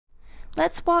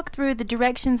Let's walk through the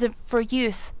directions for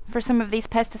use for some of these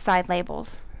pesticide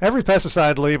labels. Every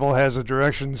pesticide label has the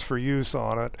directions for use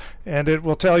on it, and it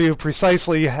will tell you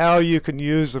precisely how you can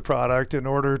use the product in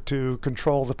order to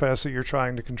control the pest that you're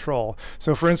trying to control.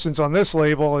 So for instance, on this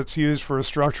label, it's used for a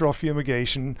structural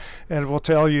fumigation, and it will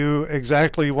tell you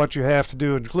exactly what you have to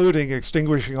do, including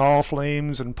extinguishing all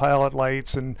flames and pilot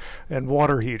lights and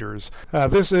water heaters.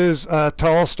 This is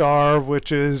Tallstar,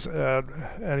 which is an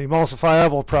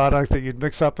emulsifiable product that you'd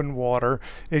mix up in water.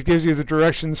 It gives you the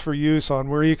directions for use on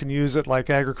where you can use it, like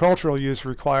agricultural use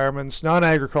requirements,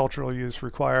 non-agricultural use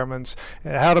requirements,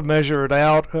 and how to measure it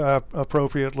out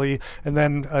appropriately, and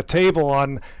then a table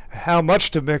on how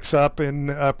much to mix up in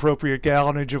appropriate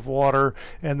gallonage of water,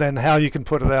 and then how you can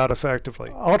put it out effectively.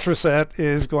 Ultraset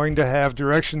is going to have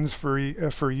directions for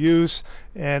use,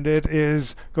 and it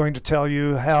is going to tell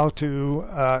you how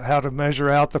to measure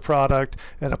out the product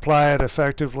and apply it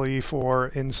effectively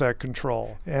for insect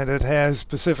control. And it has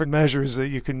specific measures that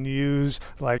you can use,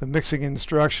 like the mixing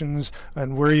instructions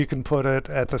and where you can put it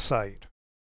at the site.